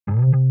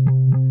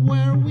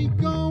Where are we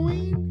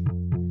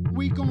going?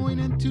 We going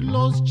into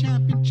Los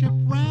Championship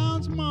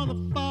Rounds,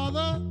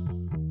 motherfather.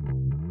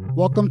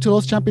 Welcome to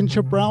Los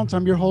Championship Rounds.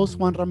 I'm your host,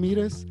 Juan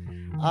Ramirez.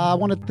 I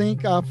want to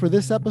thank, for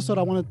this episode,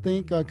 I want to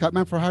thank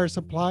Cutman for Hire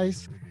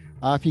Supplies.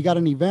 If you got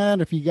an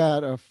event, if you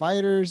got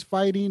fighters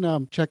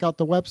fighting, check out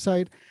the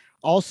website.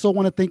 Also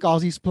want to thank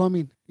Ozzy's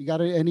Plumbing. You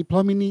got any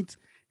plumbing needs,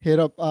 hit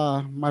up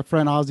my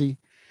friend Ozzy.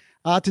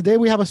 Today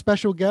we have a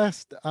special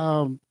guest.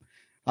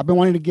 I've been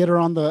wanting to get her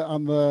on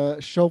the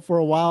show for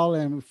a while,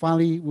 and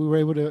finally we were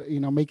able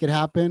to make it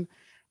happen.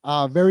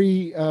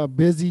 Very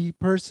busy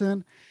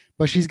person,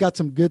 but she's got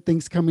some good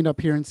things coming up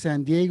here in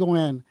San Diego,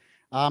 and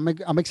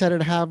I'm excited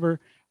to have her.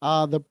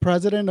 The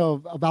president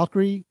of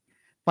Valkyrie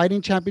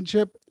Fighting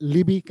Championship,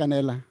 Libby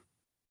Canela.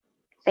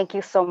 Thank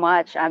you so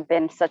much. I've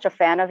been such a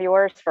fan of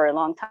yours for a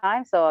long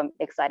time, so I'm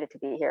excited to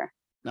be here.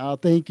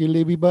 Thank you,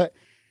 Libby. But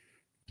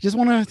just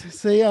want to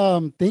say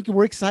thank you.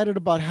 We're excited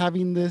about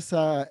having this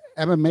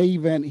MMA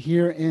event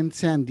here in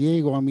San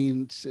Diego. I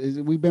mean,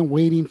 we've been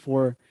waiting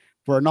for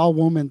an all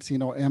women's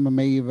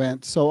MMA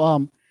event.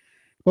 So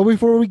but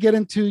before we get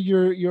into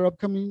your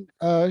upcoming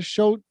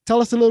show,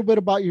 tell us a little bit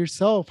about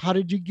yourself. How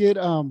did you get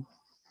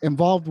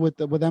involved with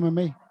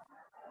MMA?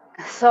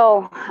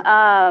 So,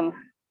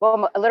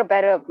 well, a little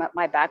bit of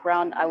my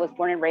background. I was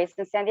born and raised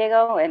in San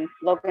Diego and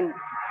Logan,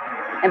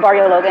 in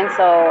Barrio Logan.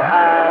 So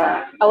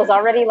I was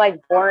already like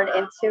born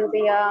into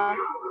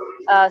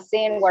the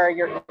scene where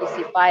you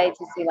see fights,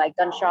 you see like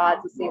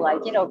gunshots, you see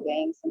like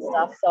gangs and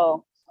stuff.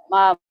 So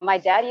my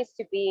dad used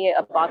to be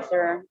a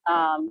boxer,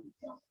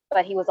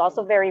 but he was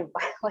also very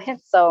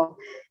violent. So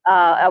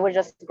I would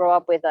just grow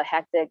up with a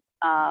hectic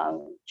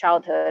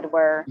childhood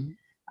where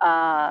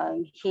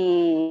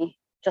he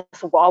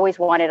just always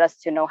wanted us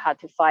to know how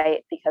to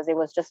fight because it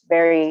was just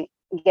very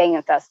gang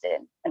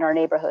infested in our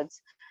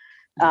neighborhoods.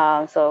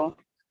 I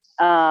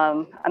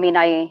mean,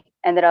 I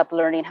ended up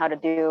learning how to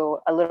do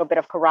a little bit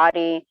of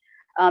karate,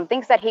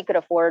 things that he could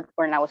afford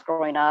when I was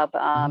growing up.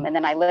 And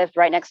then I lived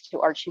right next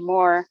to Archie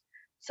Moore.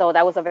 So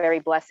that was a very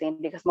blessing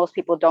because most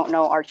people don't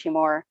know Archie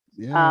Moore.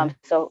 Yeah.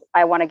 So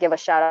I want to give a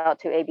shout out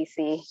to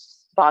ABC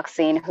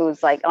Boxing,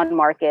 who's like on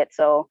market.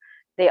 So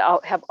they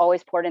have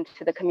always poured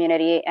into the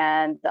community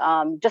and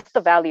just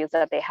the values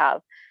that they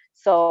have.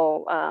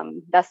 So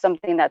that's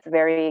something that's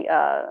very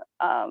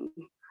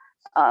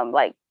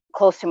like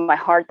close to my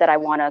heart that I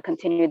want to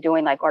continue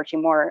doing, like Archie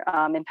Moore,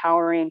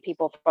 empowering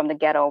people from the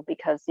ghetto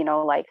because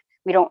like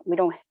we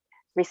don't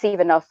receive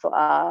enough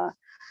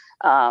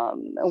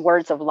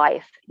words of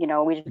life.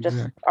 We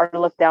just are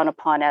looked down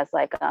upon as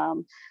like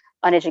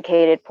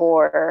uneducated,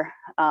 poor,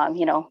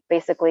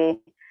 basically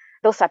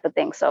those type of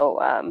things. So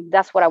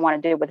that's what I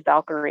want to do with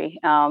Valkyrie.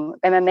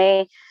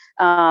 MMA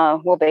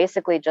will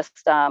basically just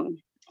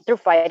through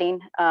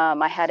fighting.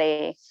 I had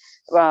a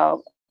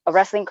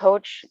wrestling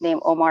coach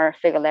named Omar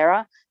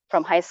Figueroa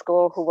from high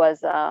school who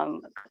was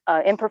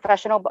in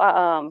professional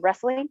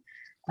wrestling,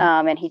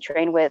 and he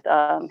trained with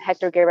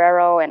Hector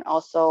Guerrero and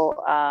also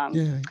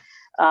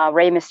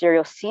Rey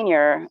Mysterio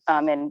Sr.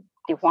 In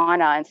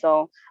Tijuana. And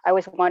so I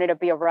always wanted to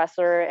be a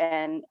wrestler,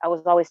 and I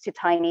was always too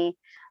tiny.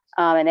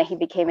 And then he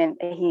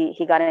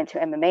got into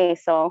MMA.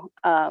 So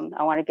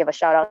I want to give a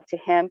shout out to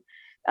him.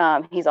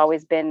 He's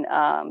always been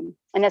an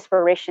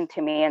inspiration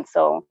to me. And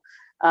so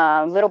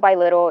little by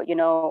little,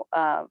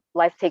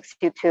 life takes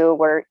you to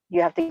where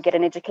you have to get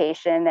an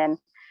education and,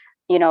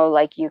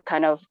 like you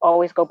kind of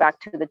always go back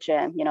to the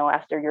gym,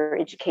 after your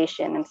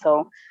education. And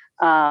so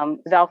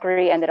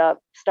Valkyrie ended up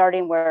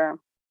starting where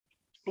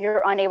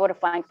you're unable to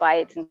find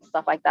fights and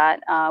stuff like that.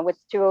 With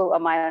two of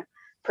my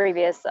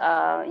previous,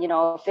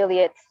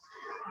 affiliates,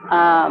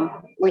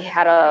 we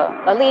had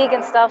a league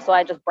and stuff. So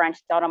I just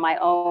branched out on my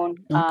own,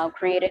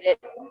 created it,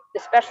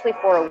 especially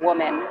for a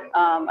woman.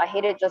 I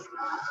hated just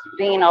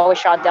being always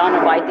shot down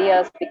of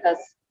ideas because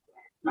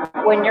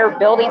when you're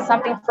building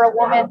something for a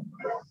woman,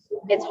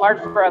 it's hard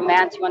for a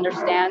man to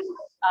understand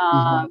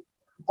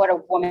what a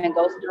woman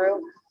goes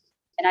through.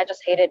 And I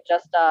just hated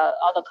just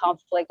all the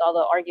conflict, all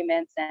the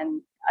arguments.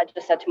 And I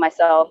just said to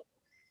myself,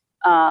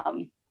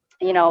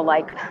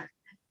 like,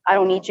 I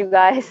don't need you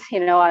guys,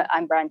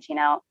 I'm branching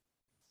out.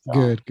 So.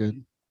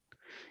 Good.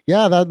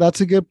 Yeah,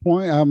 that's a good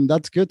point.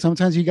 That's good.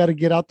 Sometimes you got to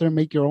get out there and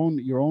make your own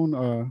your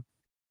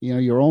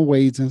own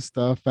ways and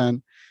stuff.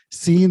 And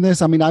seeing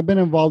this, I mean, I've been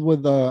involved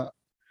with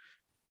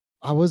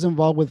I was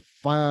involved with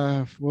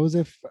what was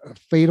it,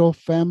 Fatal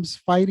Femmes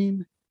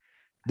fighting.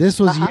 This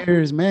was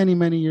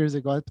many years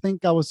ago. I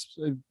think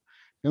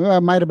I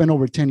might have been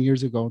over 10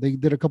 years ago. They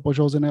did a couple of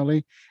shows in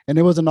LA, and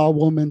it was an all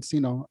women's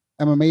MMA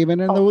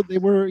event, and they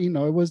were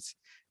it was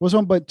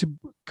one. But to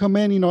come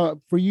in,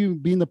 for you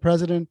being the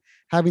president,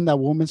 having that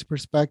woman's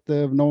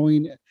perspective,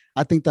 knowing,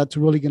 I think that's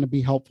really going to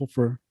be helpful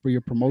for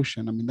your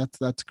promotion. I mean,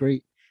 that's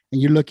great, and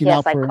you're looking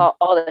out for. Yes, I call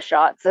all the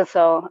shots,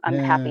 so I'm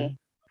happy.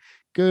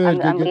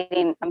 Good. I'm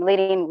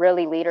leading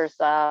really leaders.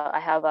 I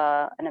have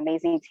an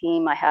amazing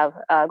team. I have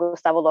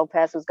Gustavo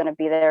Lopez, who's going to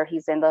be there.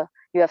 He's in the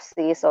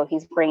UFC, so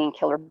he's bringing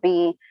Killer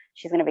B.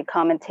 She's going to be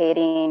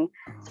commentating.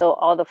 So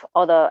all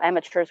the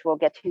amateurs will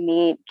get to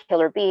meet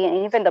Killer B,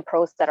 and even the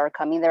pros that are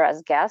coming there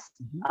as guests.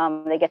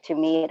 They get to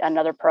meet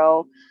another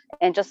pro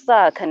and just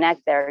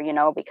connect there,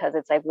 because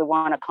it's like we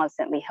want to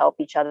constantly help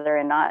each other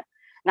and not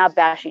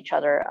bash each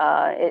other.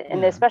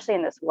 And especially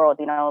in this world,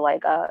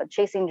 like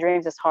chasing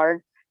dreams is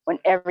hard when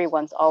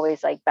everyone's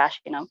always like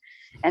bashing them.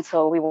 And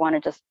so we want to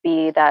just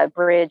be that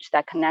bridge,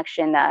 that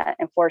connection, that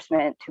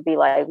enforcement to be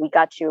like, we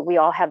got you. We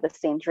all have the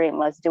same dream.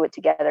 Let's do it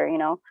together.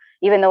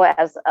 Even though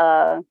as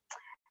a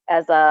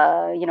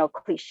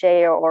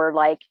cliche or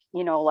like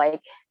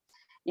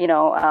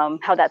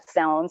how that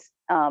sounds,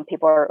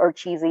 people are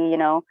cheesy, in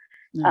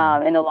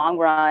the long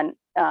run,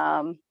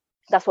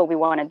 that's what we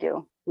want to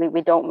do.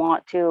 We don't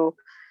want to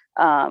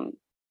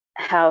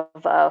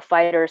have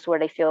fighters where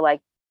they feel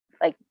like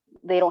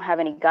they don't have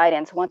any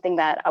guidance. One thing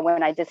that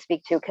when I did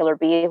speak to Killer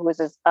B, who was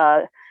this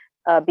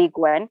B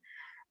Gwen,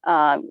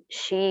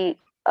 she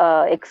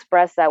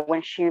expressed that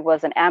when she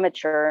was an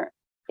amateur,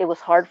 it was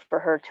hard for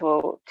her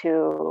to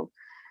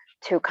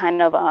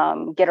kind of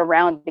get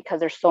around because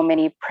there's so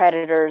many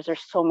predators,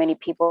 there's so many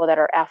people that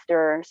are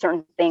after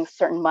certain things,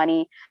 certain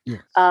money.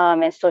 Yes.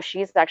 And so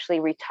she's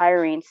actually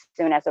retiring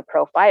soon as a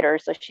pro fighter.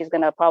 So she's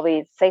going to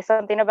probably say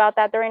something about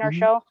that during our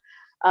show.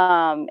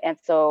 And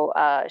so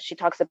she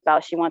talks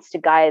about she wants to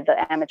guide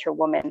the amateur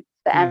woman,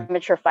 the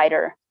amateur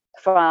fighter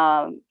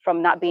from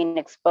not being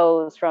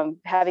exposed, from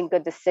having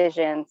good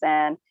decisions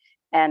and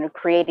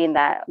creating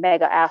that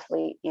mega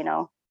athlete,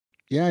 Yeah,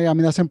 I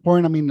mean, that's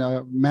important. I mean,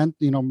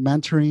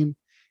 mentoring,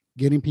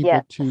 getting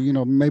people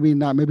to,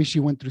 maybe she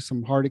went through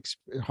some hard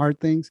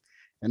things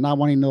and not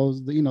wanting those,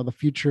 the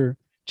future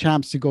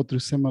champs to go through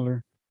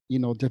similar,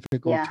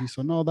 difficulties. Yeah.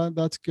 So no,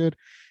 that's good.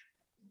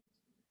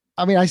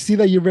 I mean, I see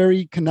that you're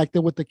very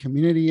connected with the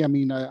community. I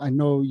mean, I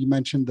know you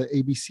mentioned the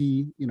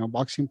ABC,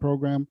 boxing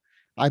program.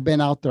 I've been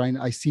out there.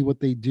 I see what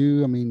they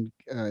do. I mean,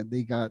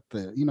 they got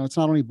it's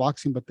not only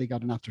boxing, but they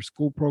got an after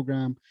school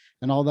program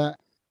and all that.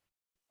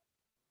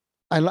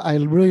 I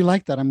really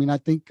like that. I mean, I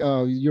think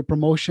your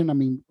promotion, I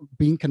mean,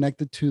 being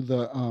connected to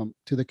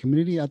the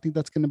community, I think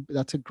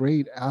that's a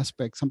great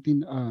aspect,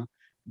 something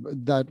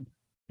that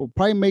will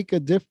probably make a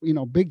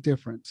big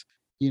difference,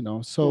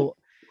 So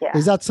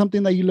is that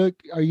something that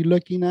are you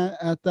looking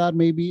at that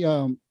maybe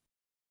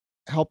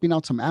helping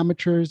out some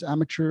amateur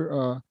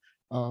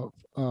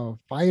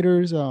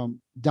fighters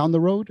down the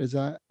road? Is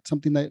that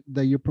something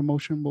that your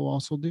promotion will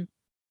also do?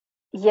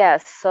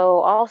 Yes. So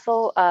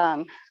also,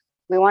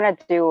 we want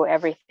to do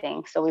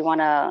everything. So we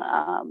want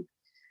to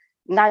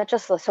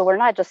we're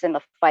not just in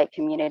the fight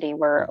community.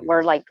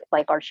 We're like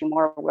Archie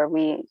Moore, where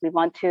we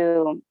want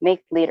to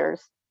make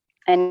leaders.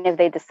 And if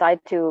they decide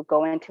to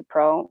go into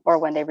pro or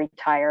when they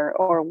retire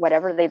or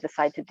whatever they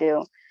decide to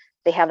do,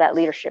 they have that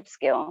leadership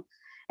skill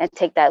and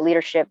take that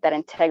leadership, that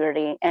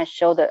integrity, and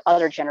show the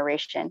other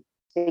generation,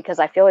 because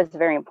I feel it's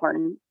very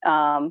important.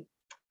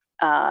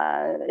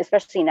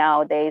 Especially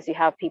nowadays, you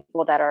have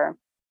people that are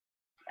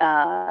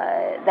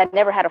that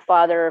never had a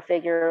father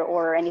figure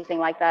or anything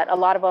like that. A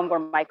lot of them were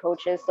my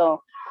coaches.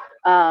 So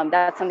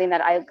that's something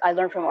that I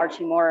learned from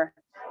Archie Moore,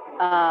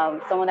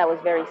 someone that was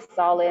very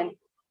solid,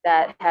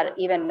 that had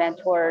even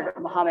mentored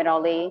Muhammad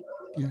Ali.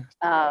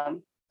 Yeah.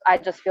 I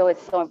just feel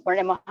it's so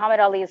important. And Muhammad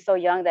Ali is so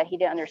young that he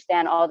didn't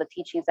understand all the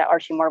teachings that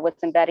Archie Moore was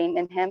embedding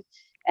in him.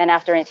 And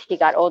after he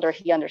got older,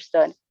 he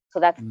understood. So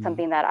that's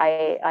something that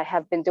I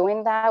have been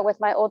doing that with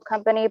my old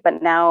company,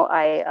 but now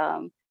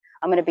I'm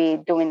going to be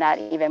doing that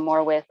even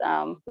more with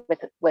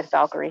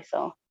Valkyrie.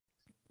 So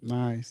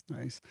nice.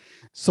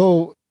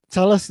 So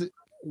tell us,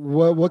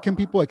 what can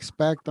people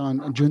expect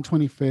on June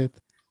 25th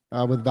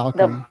with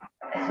Valkyrie?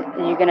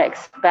 You're going to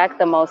expect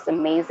the most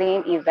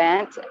amazing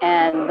event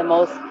and the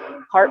most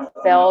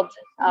heartfelt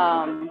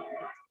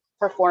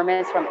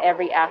performance from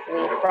every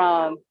athlete,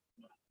 from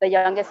the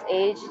youngest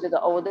age to the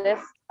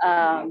oldest.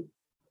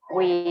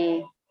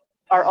 We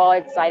are all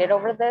excited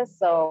over this.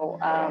 So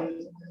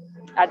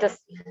I just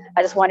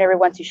want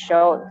everyone to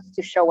show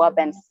up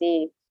and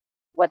see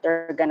what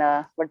they're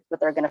gonna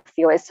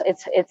feel.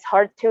 It's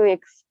hard to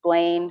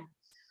explain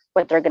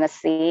what they're gonna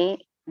see.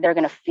 They're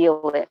gonna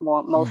feel it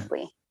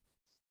mostly.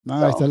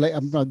 Nice. So,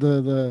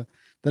 the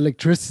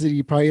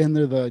electricity probably in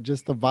there, the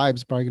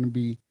vibes probably gonna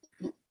be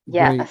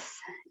great.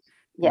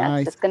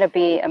 Nice. It's gonna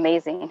be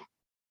amazing.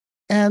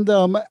 And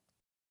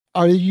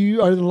are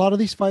a lot of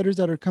these fighters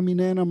that are coming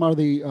in? Are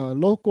they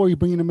local? Are you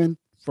bringing them in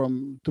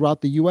from throughout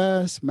the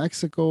U.S.,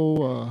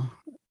 Mexico?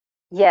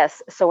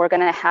 Yes. So we're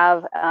gonna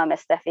have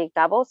Estefi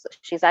Gabos.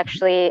 She's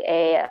actually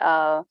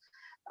a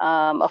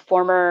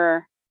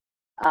former,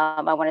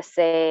 I want to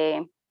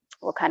say,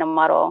 what kind of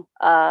model?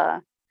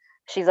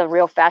 She's a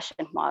real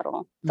fashion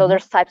model. So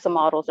there's types of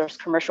models. There's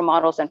commercial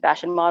models and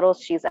fashion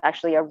models. She's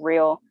actually a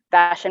real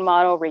fashion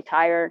model,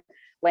 retired,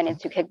 went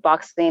into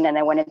kickboxing, and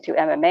then went into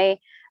MMA.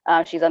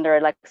 She's under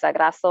Alexa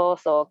Grasso,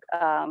 so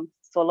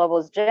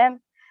Lobo's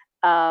gym.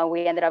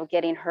 We ended up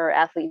getting her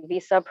athlete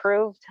visa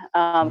approved.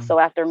 So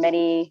after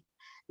many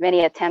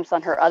attempts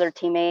on her other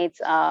teammates,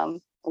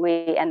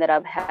 we ended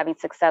up having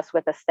success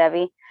with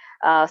Estevi.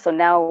 So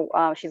now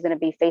she's going to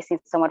be facing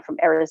someone from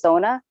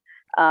Arizona,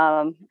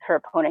 her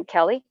opponent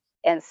Kelly.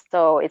 And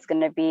so it's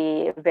going to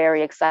be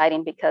very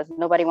exciting because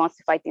nobody wants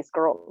to fight these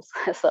girls.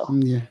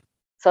 Yeah.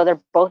 So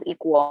they're both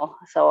equal.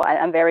 So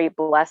I'm very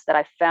blessed that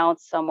I found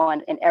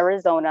someone in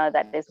Arizona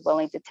that is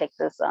willing to take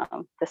this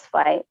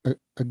fight.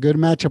 A good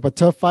matchup, a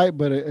tough fight,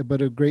 but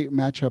a great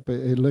matchup.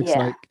 It looks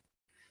Yeah. like.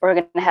 We're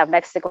going to have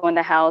Mexico in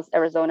the house,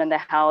 Arizona in the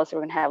house. We're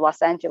going to have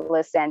Los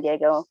Angeles, San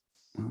Diego.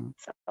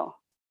 So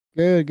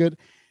Good.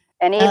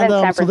 and even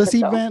San So this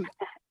Francisco. event,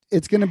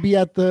 it's going to be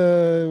at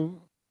the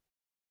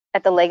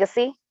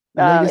Legacy.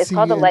 It's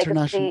called the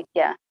Legacy.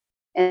 Yeah.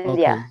 And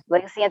okay.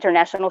 Legacy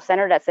International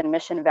Center, that's in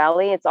Mission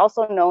Valley. It's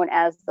also known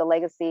as the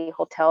Legacy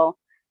Hotel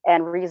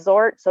and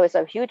Resort. So it's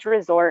a huge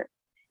resort.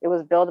 It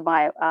was built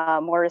by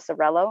Maurice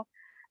Aurelio.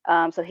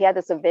 So he had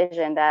this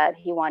vision that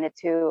he wanted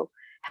to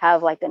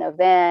have like an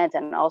event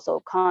and also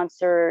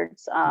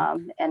concerts,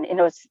 and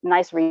it's a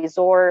nice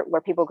resort where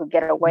people could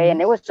get away,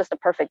 and it was just a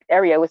perfect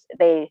area.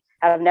 They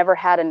have never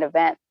had an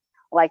event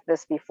like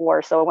this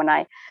before. So when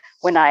I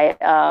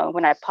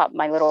popped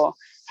my little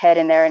head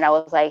in there and I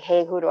was like,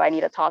 hey, who do I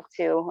need to talk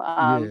to?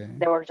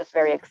 They were just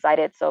very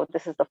excited. So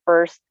this is the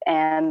first,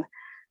 and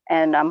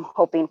I'm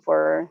hoping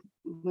for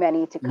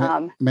many to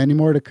come. Many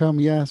more to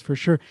come, yes, for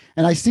sure.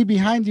 And I see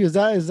behind you, is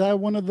that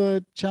one of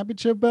the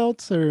championship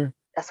belts, or?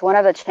 That's one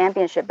of the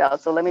championship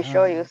belts. So let me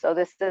show you. So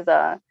this is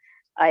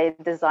I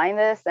designed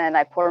this and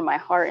I poured my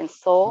heart and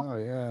soul. Oh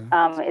yeah,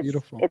 it's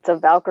beautiful. It's a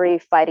Valkyrie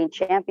fighting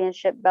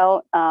championship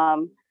belt. I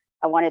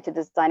wanted to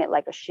design it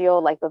like a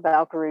shield, like the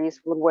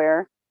Valkyries would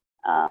wear.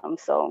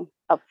 So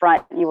up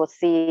front, you will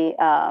see,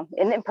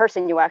 and in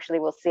person, you actually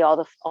will see all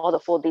the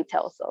full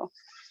details. So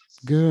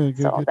good.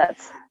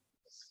 That's.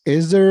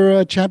 Is there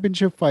a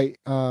championship fight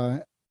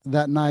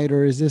that night,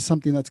 or is this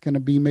something that's going to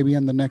be maybe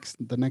in the next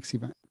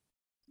event?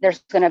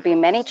 There's going to be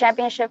many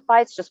championship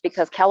fights just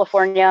because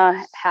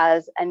California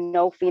has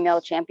no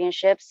female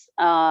championships.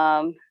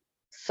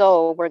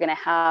 So we're going to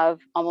have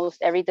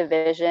almost every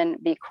division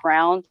be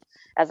crowned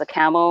as a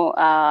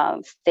Camo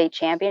state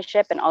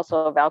championship and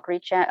also a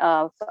Valkyrie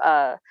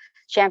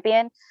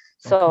champion.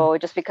 So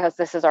just because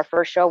this is our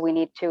first show, we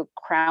need to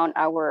crown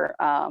our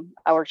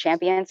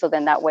champion. So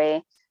then that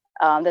way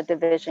the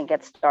division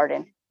gets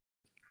started.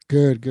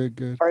 Good.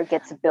 Or it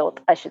gets built,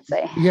 I should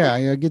say. Yeah,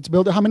 it gets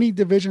built. How many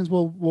divisions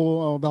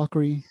will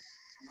Valkyrie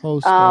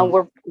host?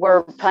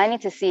 We're planning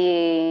to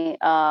see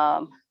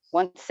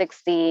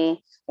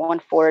 160,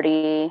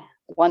 140,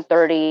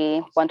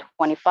 130,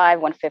 125,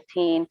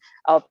 115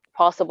 of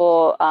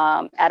possible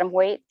atom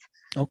weight.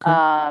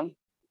 Okay.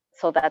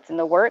 So that's in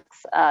the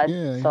works.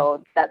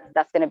 So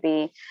that's going to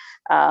be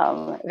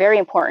very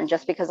important,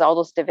 just because all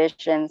those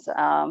divisions.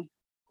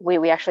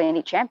 We actually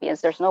need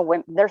champions. There's no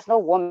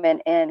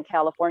woman in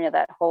California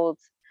that holds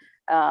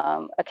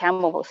a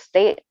Camo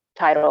state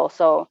title.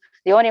 So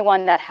the only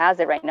one that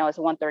has it right now is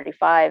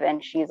 135,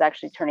 and she's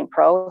actually turning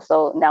pro.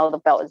 So now the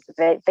belt is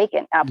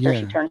vacant after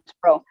she turns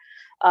pro.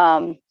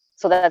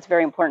 So that's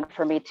very important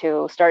for me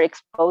to start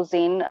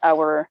exposing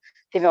our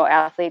female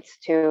athletes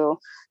to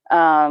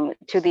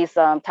these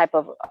type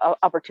of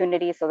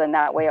opportunities. So then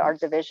that way our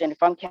division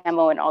from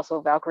Camo and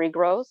also Valkyrie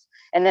grows.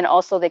 And then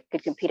also they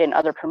could compete in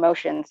other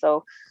promotions.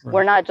 So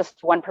we're not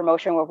just one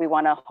promotion where we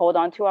want to hold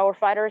on to our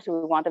fighters. We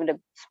want them to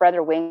spread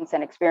their wings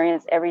and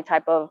experience every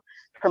type of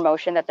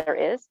promotion that there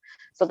is.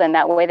 So then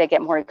that way they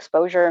get more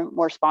exposure,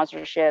 more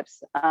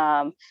sponsorships,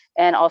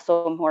 and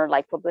also more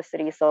like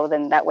publicity. So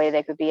then that way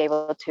they could be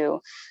able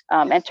to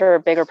enter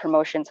bigger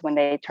promotions when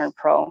they turn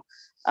pro.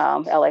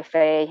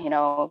 LFA,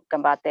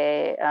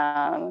 Gambate,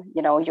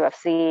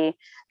 UFC,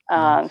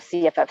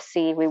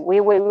 CFFC.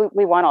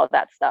 We want all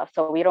that stuff.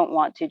 So we don't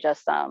want to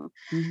just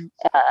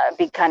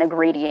be kind of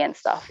greedy and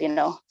stuff,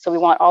 So we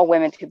want all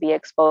women to be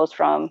exposed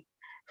from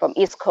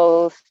East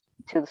Coast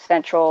to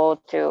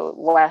Central to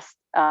West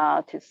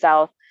to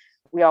South.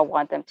 We all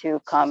want them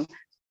to come.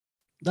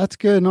 That's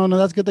good. No,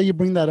 that's good that you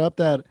bring that up.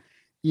 That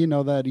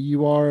that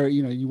you are,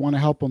 you want to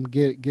help them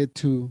get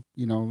to,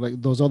 like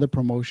those other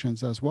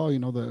promotions as well.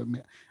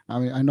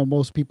 I know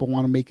most people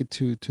want to make it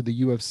to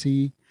the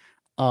UFC,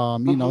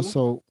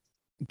 so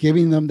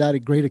giving them that a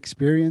great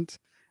experience.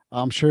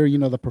 I'm sure,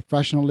 the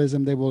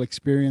professionalism they will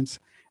experience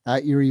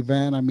at your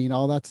event. I mean,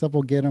 all that stuff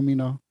will get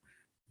them,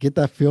 get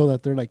that feel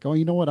that they're like, oh,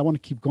 you know what? I want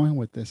to keep going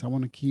with this. I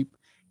want to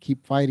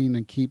keep fighting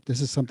and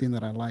this is something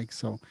that I like.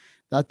 So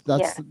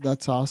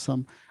that's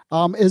awesome.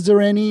 Is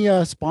there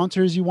any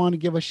sponsors you want to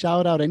give a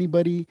shout out?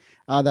 Anybody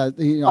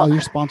that all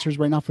your sponsors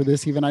right now for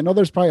this event? I know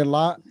there's probably a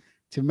lot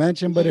to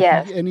mention, but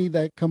if any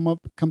that come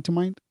to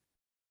mind.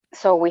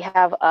 So we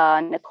have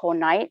Nicole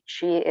Knight.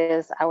 She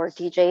is our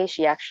DJ.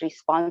 She actually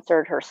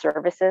sponsored her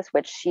services,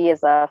 which she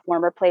is a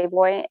former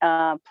Playboy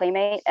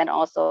playmate and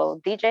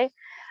also DJ.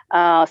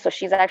 So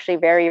she's actually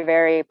very,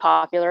 very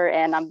popular,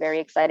 and I'm very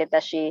excited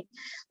that she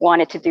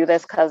wanted to do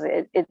this because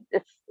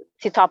it's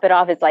to top it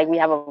off, it's like we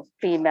have a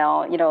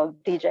female,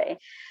 DJ,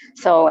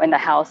 so in the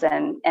house,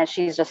 and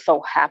she's just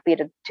so happy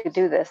to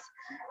do this.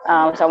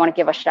 So I want to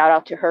give a shout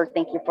out to her.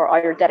 Thank you for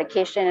all your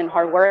dedication and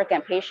hard work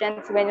and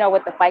patience.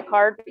 With the fight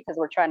card, because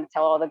we're trying to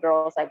tell all the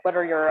girls like, what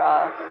are your,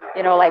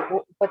 like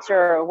what's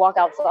your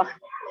walkout song?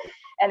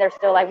 And they're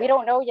still like, we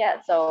don't know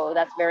yet. So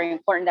that's very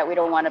important, that we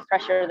don't want to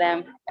pressure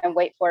them and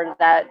wait for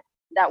that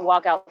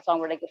walkout song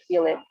where they can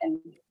feel it. And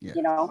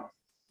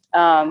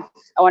I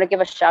want to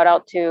give a shout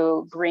out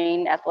to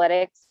Green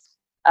Athletics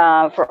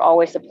for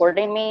always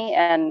supporting me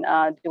and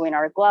doing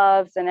our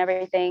gloves and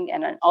everything.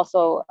 And then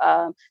also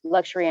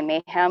Luxury and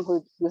Mayhem,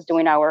 who's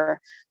doing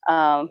our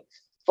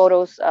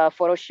photo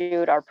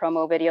shoot, our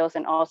promo videos,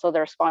 and also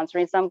they're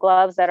sponsoring some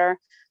gloves that are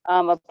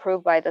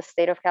approved by the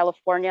state of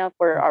California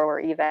for our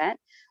event.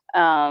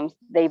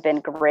 They've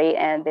been great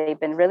and they've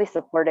been really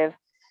supportive.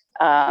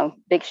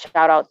 Big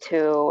shout out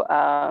to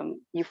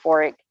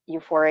Euphoric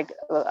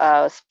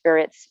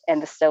Spirits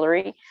and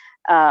Distillery.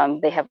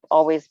 They have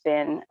always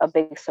been a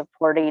big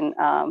supporting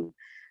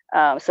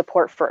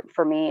support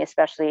for me,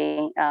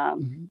 especially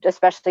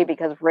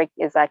because Rick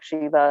is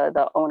actually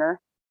the owner,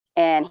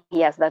 and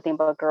he has nothing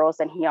but girls,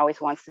 and he always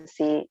wants to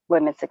see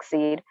women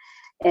succeed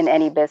in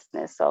any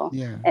business. So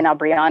and now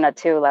Brianna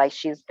too, like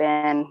she's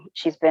been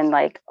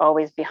like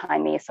always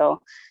behind me. So,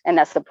 and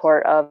that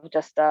support of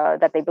just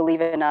that they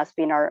believe in us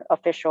being our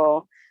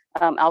official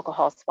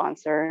alcohol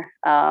sponsor.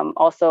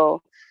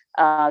 Also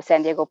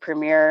San Diego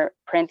Premier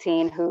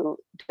Printing, who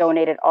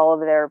donated all of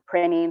their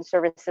printing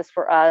services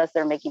for us.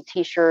 They're making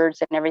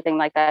t-shirts and everything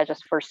like that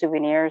just for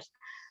souvenirs.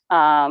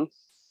 And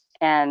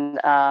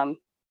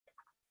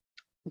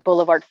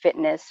Boulevard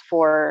Fitness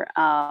for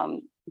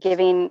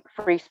giving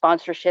free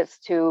sponsorships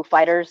to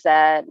fighters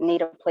that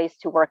need a place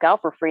to work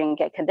out for free and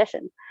get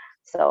conditioned.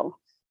 So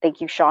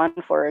thank you, Sean,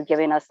 for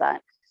giving us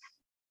that.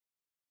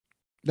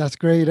 That's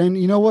great.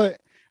 And you know what?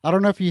 I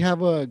don't know if you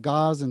have a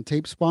gauze and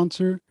tape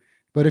sponsor,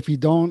 but if you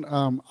don't,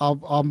 I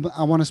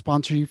want to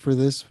sponsor you for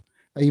this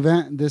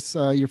event,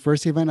 your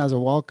first event, as a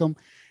welcome,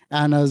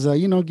 and as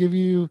give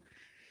you,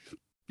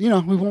 we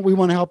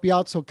want to help you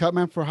out. So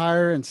Cutman for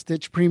Hire and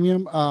Stitch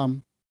Premium.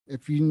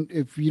 If you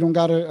don't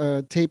got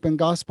a tape and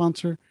gauze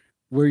sponsor,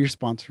 we're your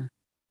sponsor.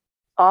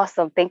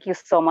 Awesome. Thank you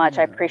so much.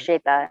 I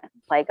appreciate that.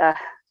 Like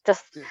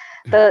just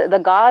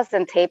the gauze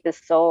and tape is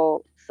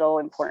so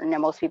important,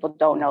 and most people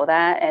don't know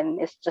that.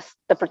 And it's just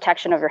the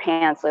protection of your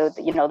hands, so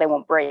they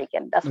won't break.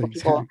 And that's what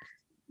people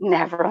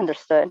never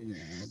understood.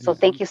 So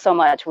thank you so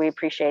much. We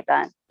appreciate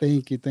that.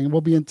 Thank you.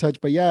 We'll be in touch.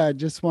 But yeah, I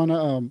just want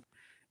to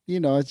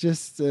it's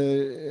just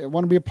I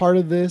want to be a part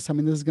of this. I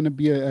mean, this is going to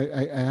be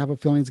I have a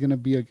feeling it's going to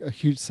be a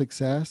huge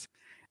success.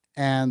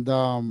 And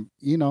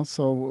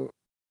so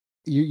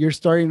you're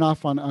starting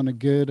off on a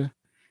good.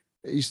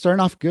 You're starting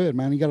off good,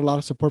 man. You got a lot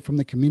of support from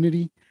the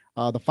community,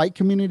 the fight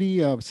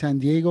community of San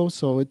Diego.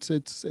 So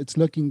it's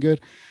looking good.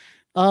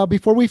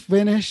 Before we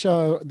finish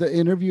the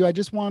interview, I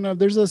just want to.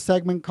 There's a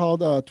segment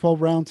called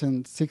 12 rounds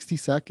in 60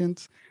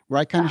 seconds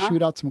where I kind of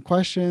shoot out some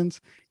questions.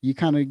 You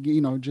kind of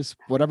just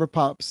whatever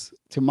pops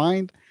to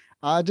mind.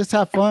 Just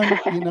have fun.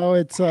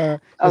 It's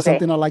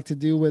something I like to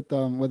do with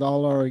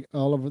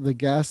all of the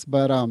guests.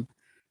 But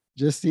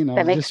just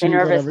that makes me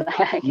nervous.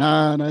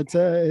 No, it's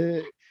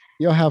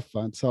you'll have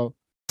fun. So,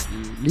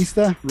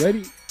 lista,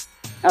 ready?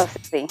 Oh,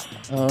 see.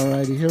 All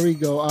righty, here we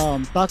go.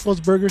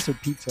 Tacos, burgers, or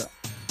pizza?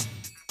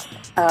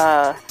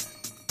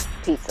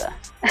 Pizza.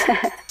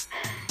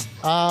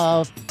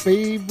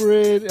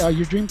 Favorite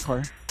your dream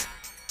car?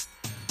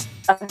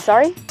 I'm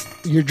sorry?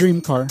 Your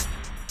dream car.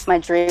 My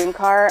dream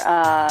car,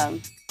 a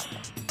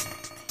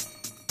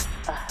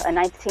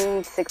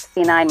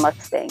 1969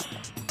 Mustang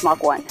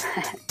Mach 1.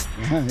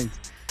 Nice.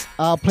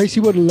 Place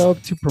you would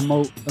love to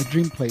promote, a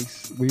dream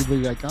place where you'd be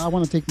like, I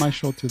want to take my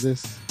show to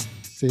this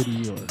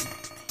city, or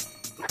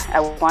I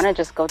want to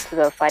just go to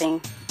the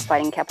fighting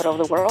capital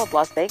of the world,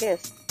 Las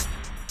Vegas.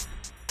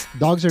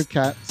 Dogs or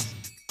cats?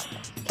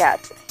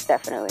 Cats,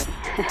 definitely.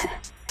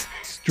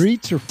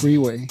 Streets or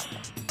freeway?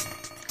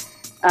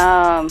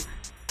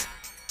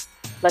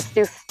 Let's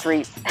do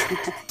streets.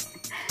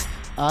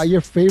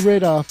 Your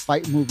favorite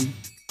fight movie?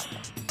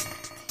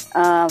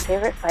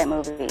 Favorite fight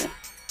movie?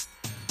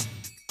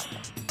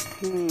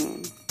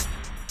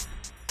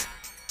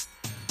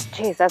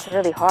 Jeez, that's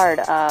really hard.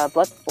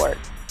 Bloodsport.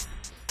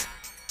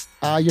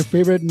 Your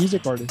favorite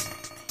music artist?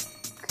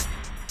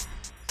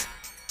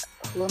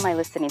 Who am I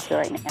listening to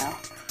right now?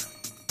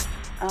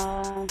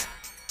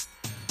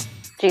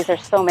 Geez,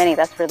 there's so many.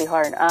 That's really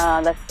hard.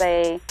 Let's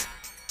say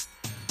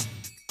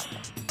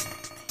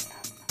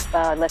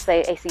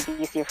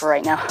AC/DC for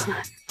right now.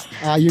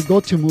 Your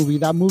go-to movie,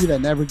 that movie that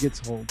never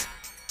gets old.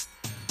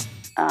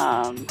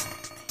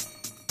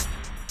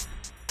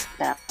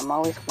 That I'm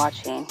always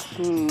watching.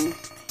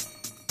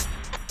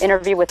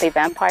 Interview with a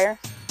Vampire.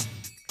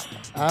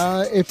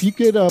 If you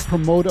could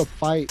promote a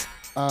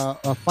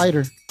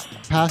fighter,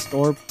 past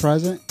or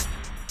present,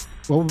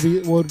 what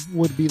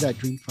would be that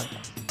dream fight?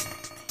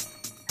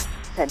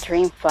 That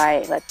dream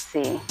fight. Let's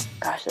see.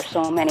 Gosh, there's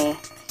so many.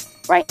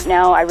 Right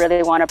now, I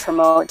really want to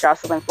promote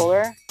Jocelyn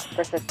Fuller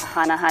versus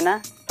Hana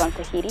Hana from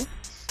Tahiti.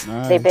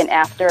 Nice. They've been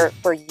after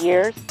for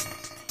years.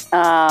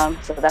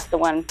 So that's the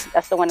one.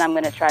 That's the one I'm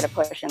going to try to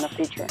push in the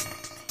future.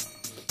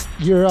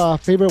 Your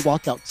favorite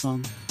walkout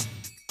song?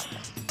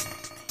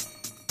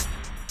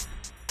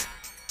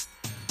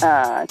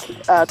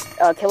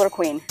 Killer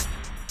Queen.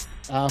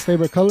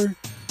 Favorite color?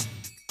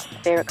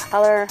 Favorite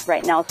color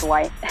right now is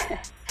white.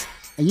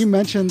 And you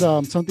mentioned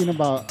something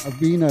about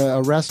being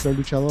a wrestler,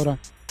 luchadora.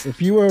 If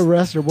you were a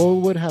wrestler,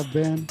 what would have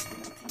been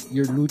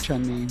your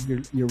lucha name,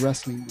 your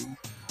wrestling name?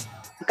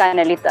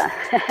 Canelita.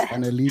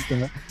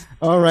 Canelita.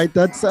 All right,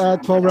 that's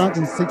 12 rounds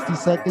and 60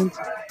 seconds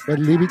with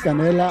Libby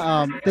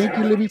Canela. Thank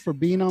you, Libby, for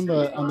being on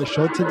the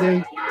show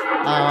today.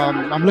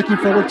 I'm looking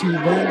forward to your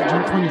event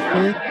June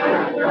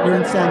 25th here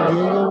in San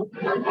Diego.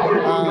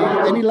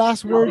 Any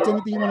last words?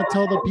 Anything you want to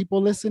tell the people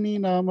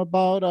listening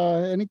about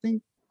anything?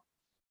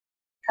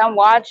 Come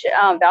watch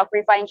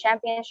Valkyrie Fighting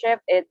Championship.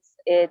 It's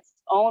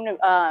own.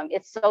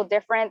 It's so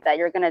different that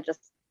you're gonna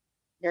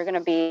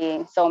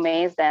be so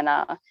amazed, and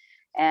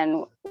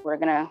we're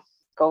gonna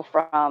go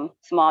from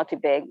small to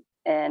big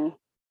in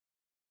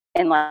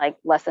like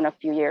less than a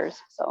few years.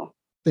 So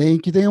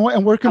thank you.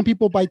 And where can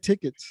people buy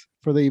tickets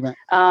for the event?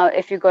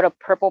 If you go to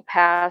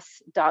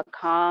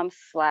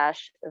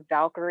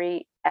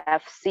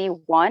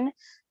purplepass.com/ValkyrieFC1,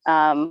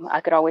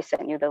 I could always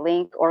send you the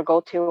link, or go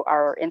to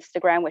our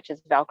Instagram, which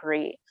is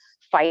Valkyrie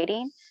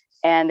Fighting,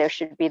 and there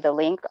should be the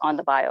link on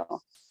the bio.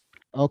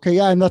 Okay,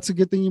 yeah, and that's a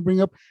good thing you bring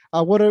up.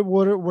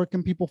 Where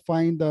can people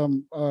find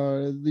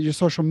your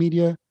social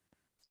media?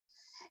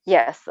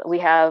 Yes, we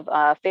have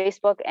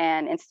Facebook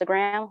and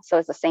Instagram, so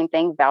it's the same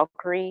thing,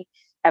 Valkyrie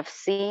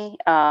FC.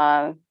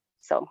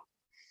 So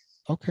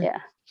okay, yeah.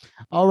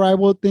 All right.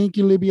 Well, thank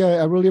you, Libby.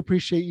 I really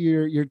appreciate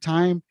your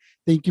time.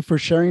 Thank you for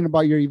sharing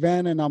about your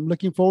event, and I'm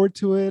looking forward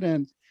to it,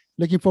 and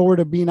looking forward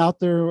to being out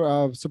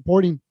there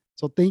supporting.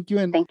 So thank you,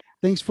 and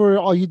thanks for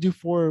all you do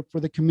for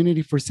the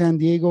community, for San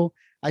Diego.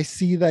 I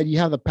see that you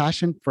have the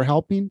passion for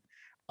helping.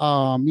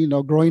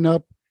 Growing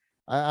up,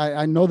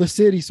 I know the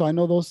city, so I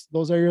know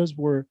those areas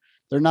where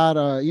they're not,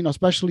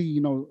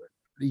 especially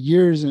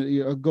years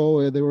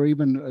ago they were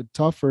even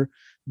tougher.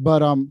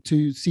 But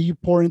to see you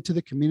pour into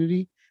the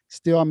community,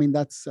 still, I mean,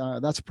 that's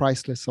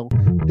priceless. So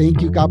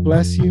thank you. God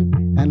bless you,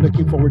 and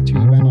looking forward to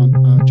your event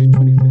on June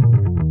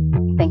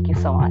 25th. Thank you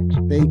so much.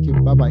 Thank you.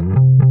 Bye-bye.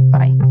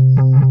 Bye.